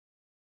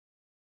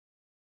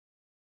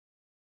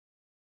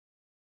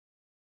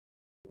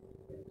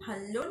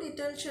Hello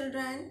little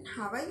children,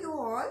 how are you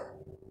all?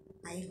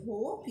 I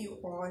hope you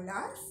all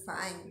are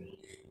fine.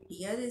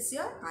 Here is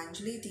your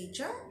Anjali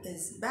teacher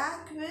is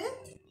back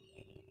with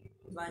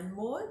one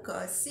more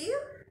cursive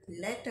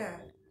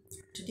letter.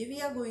 Today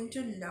we are going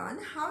to learn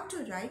how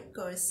to write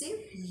cursive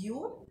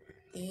U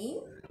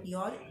in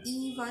your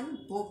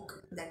E1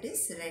 book, that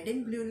is red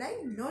and blue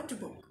line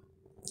notebook.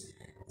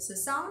 So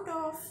sound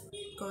of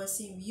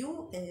cursive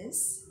U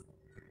is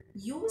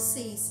U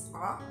says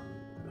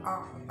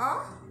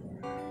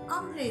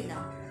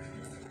umbrella.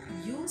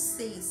 U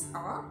says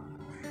on.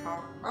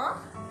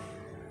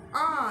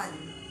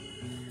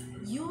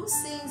 U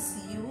says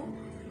you,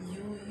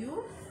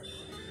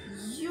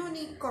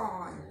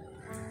 unicorn.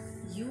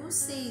 U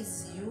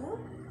says you,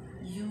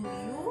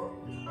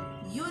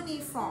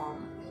 uniform.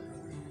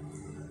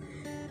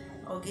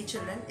 Okay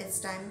children, it's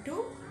time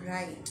to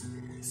write.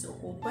 So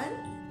open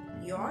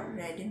your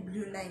red and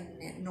blue line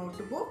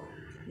notebook.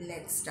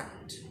 Let's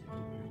start.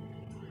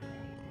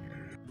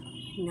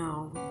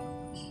 Now,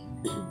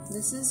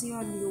 this is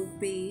your new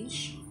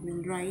page.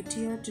 We'll write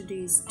here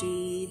today's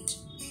date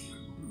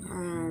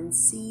and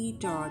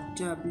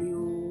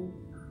C.W.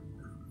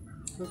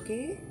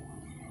 Okay.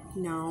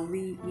 Now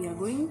we are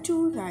going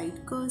to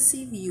write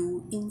cursive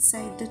U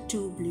inside the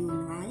two blue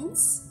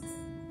lines.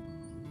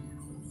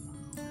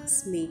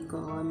 Let's make a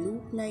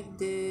loop like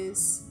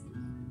this.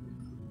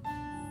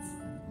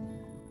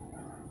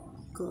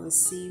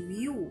 Cursive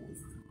U.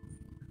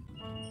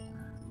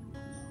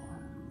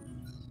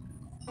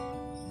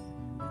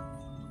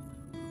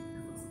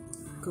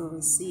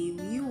 Cursive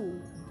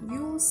U.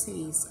 U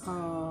says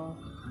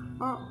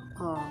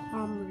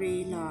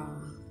umbrella.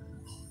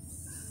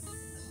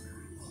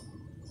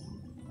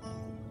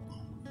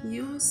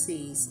 U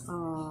says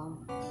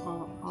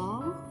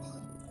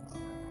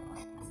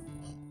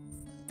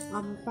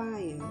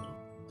umpire.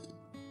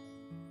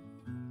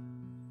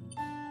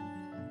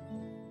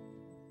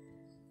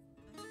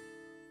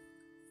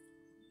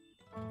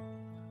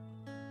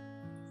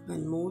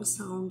 One more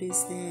sound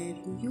is there.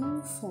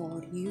 U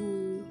for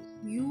you.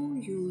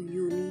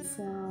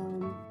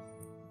 Uniform.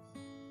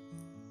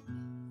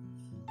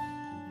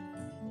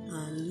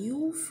 And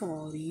U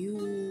for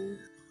you.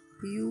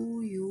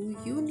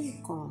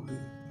 Unicorn.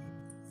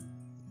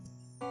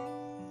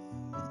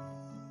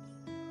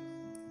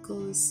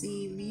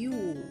 Cursive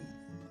U.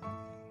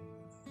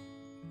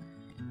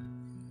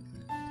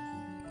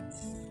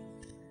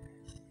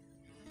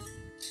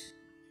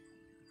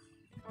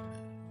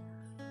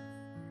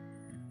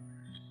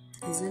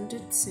 Isn't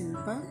it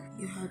simple?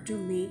 You have to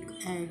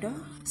add a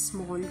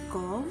small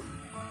curve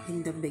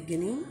in the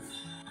beginning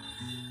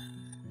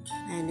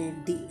and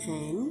at the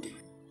end.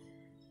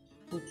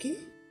 Okay?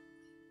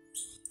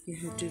 You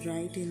have to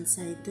write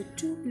inside the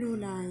two blue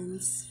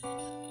lines.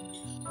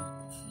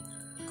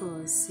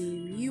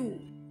 Cursive U.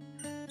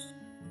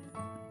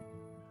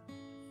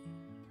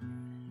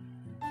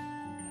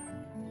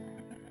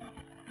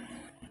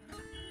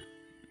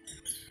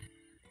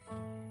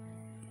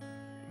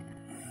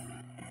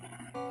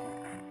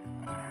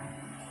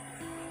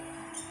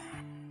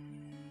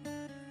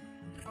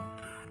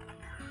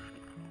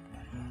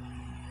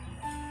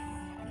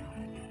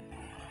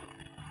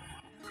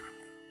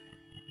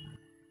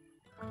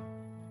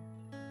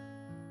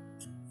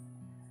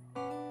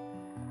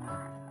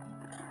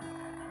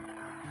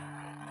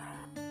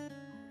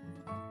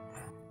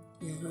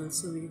 Here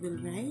also we will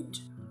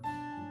write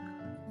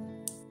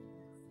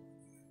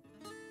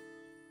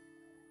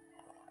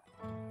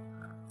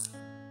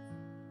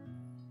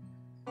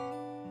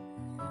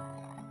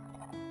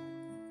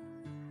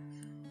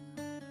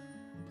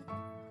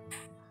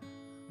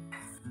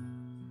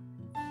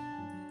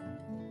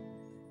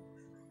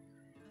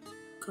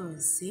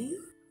cursive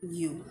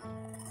U.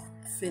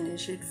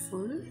 Finish it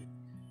full.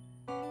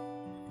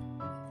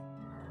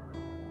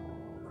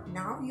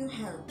 Now you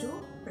have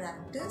to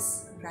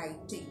practice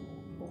writing.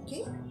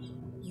 Okay,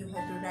 you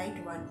have to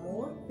write one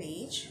more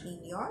page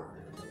in your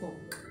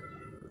book.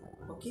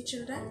 Okay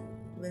children,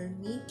 we'll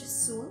meet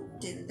soon.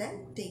 Till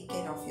then, take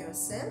care of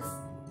yourself.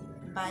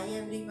 Bye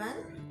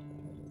everyone.